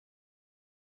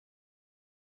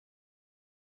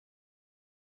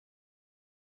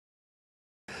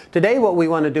Today what we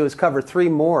want to do is cover three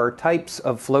more types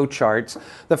of flowcharts.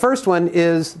 The first one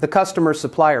is the customer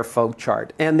supplier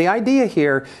flowchart. And the idea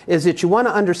here is that you want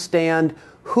to understand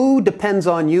who depends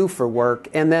on you for work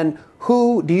and then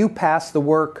who do you pass the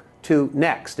work to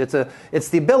next. It's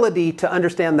the ability to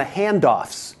understand the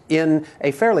handoffs in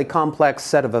a fairly complex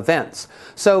set of events.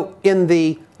 So in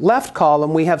the left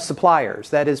column we have suppliers,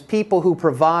 that is people who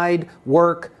provide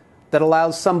work that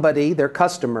allows somebody, their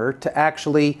customer, to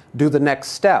actually do the next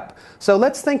step. So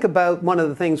let's think about one of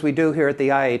the things we do here at the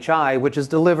IHI, which is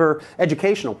deliver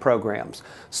educational programs.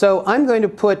 So I'm going to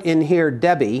put in here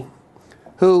Debbie,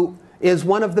 who is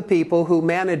one of the people who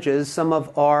manages some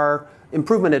of our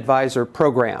Improvement Advisor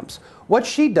programs. What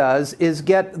she does is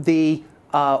get the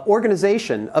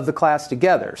organization of the class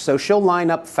together. So she'll line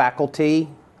up faculty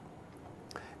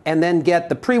and then get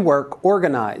the pre-work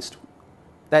organized.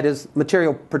 That is,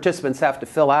 material participants have to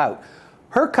fill out.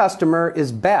 Her customer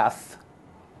is Beth,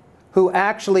 who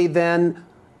actually then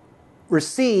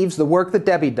receives the work that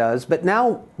Debbie does. But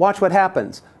now watch what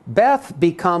happens. Beth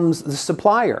becomes the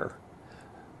supplier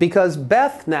because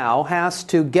Beth now has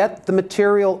to get the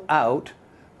material out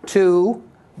to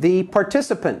the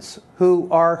participants who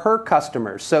are her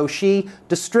customers. So she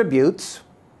distributes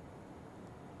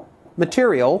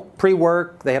material,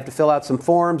 pre-work, they have to fill out some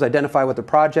forms, identify what the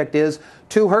project is,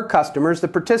 to her customers, the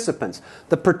participants.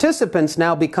 The participants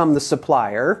now become the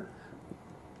supplier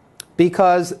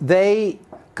because they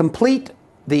complete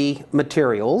the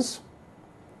materials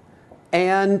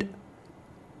and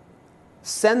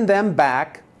send them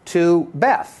back to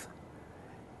Beth.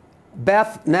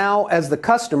 Beth, now as the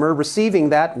customer receiving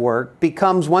that work,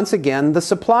 becomes once again the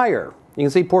supplier. You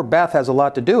can see poor Beth has a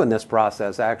lot to do in this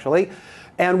process, actually.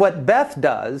 And what Beth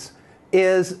does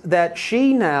is that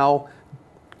she now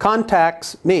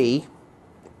contacts me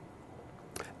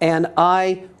and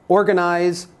I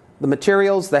organize the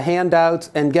materials, the handouts,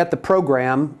 and get the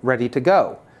program ready to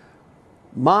go.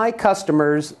 My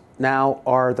customers now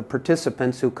are the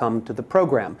participants who come to the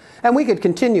program. And we could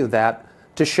continue that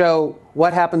to show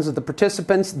what happens with the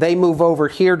participants. They move over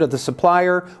here to the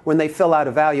supplier when they fill out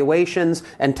evaluations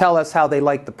and tell us how they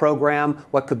like the program,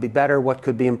 what could be better, what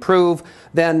could be improved.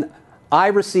 Then I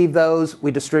receive those,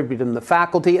 we distribute them to the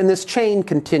faculty, and this chain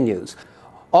continues.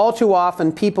 All too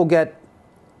often people get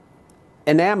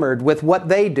enamored with what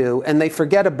they do and they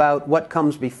forget about what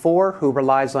comes before, who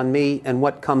relies on me, and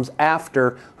what comes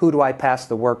after, who do I pass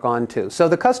the work on to. So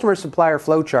the customer supplier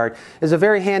flowchart is a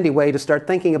very handy way to start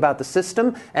thinking about the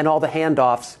system and all the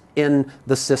handoffs in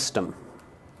the system.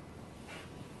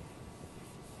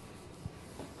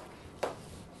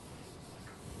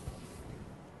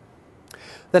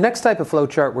 The next type of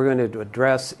flowchart we're going to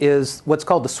address is what's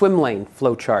called the Swimlane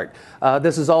flowchart.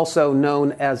 This is also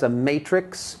known as a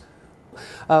matrix.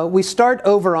 We start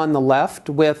over on the left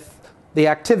with the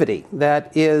activity.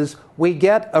 That is, we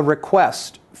get a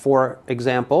request, for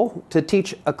example, to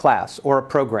teach a class or a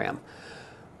program.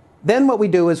 Then what we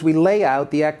do is we lay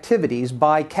out the activities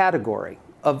by category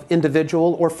of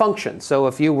individual or function. So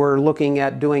if you were looking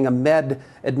at doing a med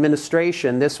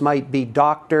administration, this might be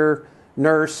doctor,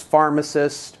 nurse,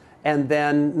 pharmacist, and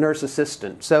then nurse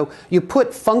assistant. So you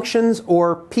put functions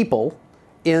or people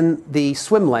in the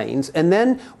swim lanes, and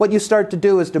then what you start to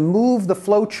do is to move the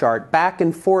flowchart back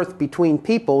and forth between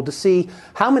people to see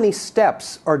how many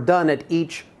steps are done at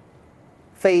each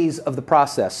phase of the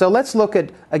process. So let's look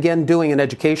at, again, doing an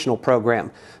educational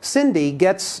program. Cindy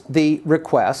gets the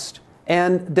request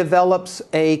and develops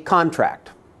a contract.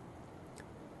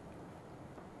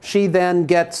 She then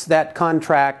gets that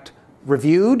contract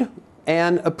reviewed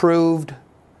and approved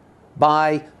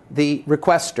by the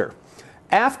requester.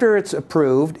 After it's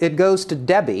approved, it goes to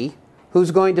Debbie,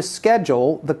 who's going to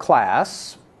schedule the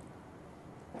class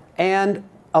and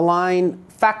align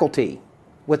faculty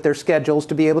with their schedules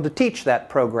to be able to teach that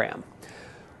program.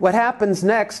 What happens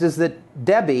next is that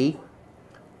Debbie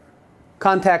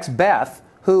contacts Beth,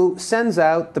 who sends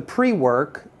out the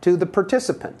pre-work to the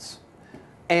participants.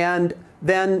 And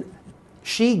then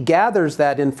she gathers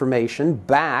that information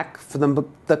back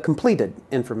from the completed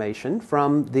information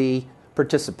from the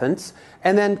participants,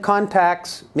 and then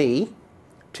contacts me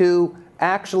to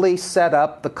actually set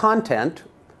up the content,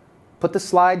 put the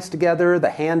slides together, the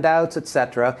handouts,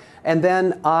 etc., and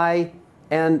then I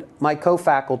and my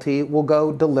co-faculty will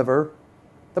go deliver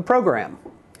the program.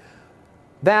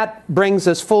 That brings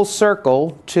us full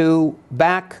circle to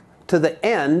back to the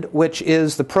end, which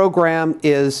is the program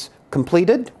is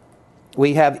completed.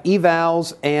 We have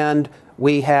evals and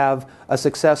we have a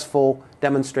successful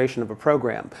demonstration of a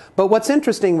program. But what's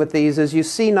interesting with these is you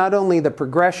see not only the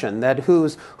progression, that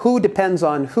who depends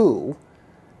on who,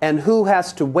 and who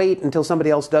has to wait until somebody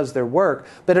else does their work,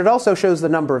 but it also shows the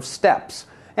number of steps.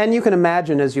 And you can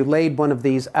imagine as you laid one of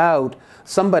these out,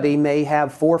 somebody may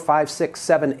have 4, 5, 6,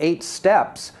 7, 8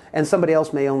 steps, and somebody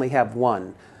else may only have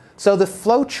 1. So the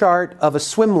flowchart of a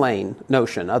swimlane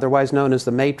notion, otherwise known as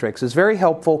the matrix, is very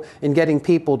helpful in getting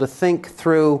people to think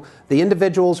through the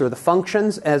individuals or the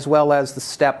functions as well as the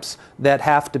steps that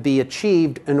have to be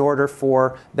achieved in order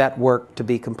for that work to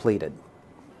be completed.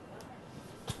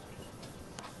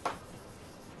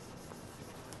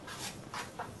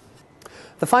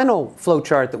 The final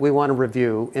flowchart that we want to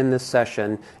review in this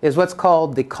session is what's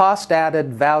called the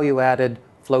cost-added, value-added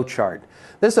flowchart.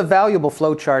 This is a valuable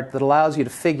flowchart that allows you to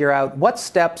figure out what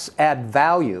steps add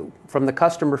value from the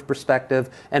customer's perspective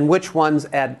and which ones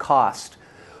add cost.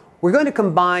 We're going to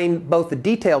combine both the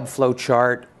detailed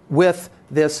flowchart with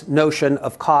this notion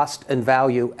of cost and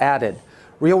value added.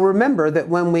 You'll remember that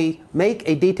when we make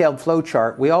a detailed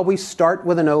flowchart, we always start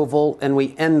with an oval and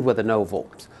we end with an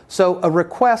oval. So a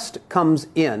request comes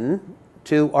in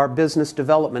to our business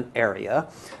development area,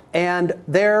 and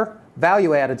their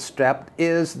value-added step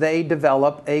is they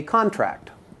develop a contract.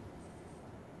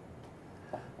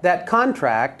 That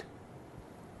contract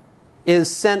is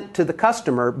sent to the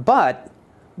customer, but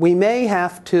we may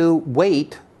have to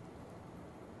wait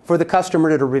for the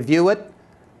customer to review it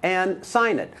and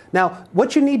sign it. Now,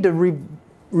 what you need to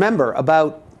remember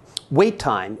about wait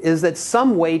time is that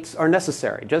some waits are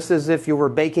necessary. Just as if you were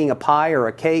baking a pie or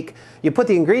a cake, you put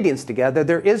the ingredients together,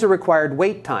 there is a required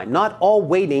wait time. Not all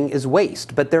waiting is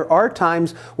waste, but there are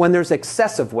times when there's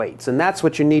excessive waits, and that's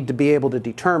what you need to be able to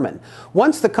determine.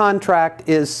 Once the contract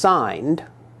is signed,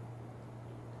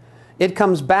 it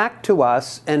comes back to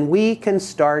us, and we can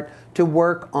start to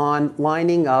work on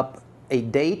lining up a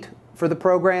date for the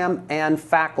program and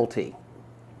faculty.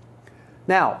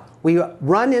 Now, we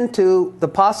run into the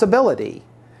possibility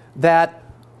that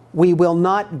we will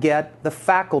not get the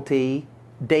faculty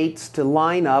dates to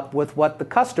line up with what the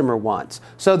customer wants.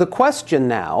 So the question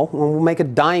now, and we'll make a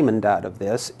diamond out of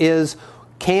this, is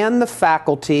can the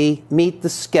faculty meet the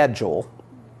schedule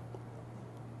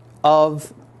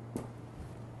of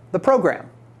the program?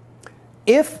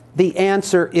 If the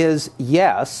answer is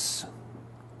yes,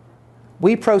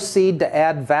 we proceed to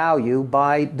add value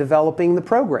by developing the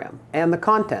program and the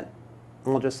content.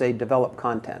 And we'll just say develop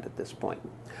content at this point.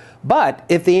 But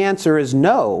if the answer is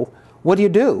no, what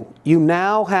do? You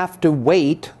now have to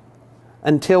wait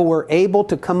until we're able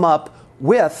to come up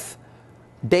with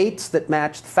dates that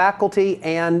match the faculty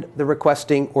and the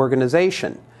requesting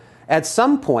organization. At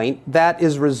some point, that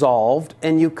is resolved,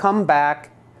 and you come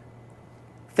back,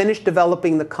 finish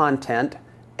developing the content,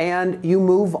 and you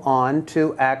move on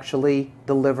to actually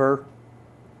deliver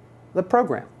the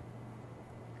program.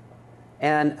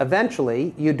 And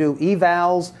eventually, you do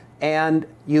evals and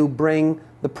you bring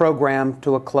the program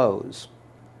to a close.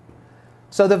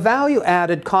 So the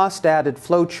value-added, cost-added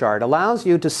flowchart allows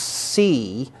you to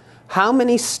see how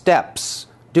many steps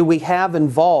do we have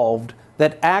involved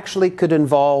that actually could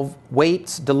involve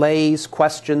waits, delays,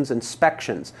 questions,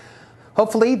 inspections.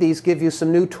 Hopefully, these give you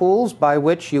some new tools by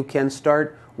which you can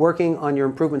start working on your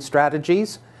improvement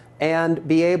strategies and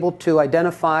be able to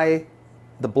identify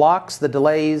the blocks, the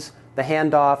delays, the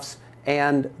handoffs,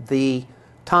 and the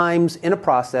times in a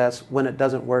process when it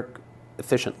doesn't work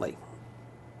efficiently.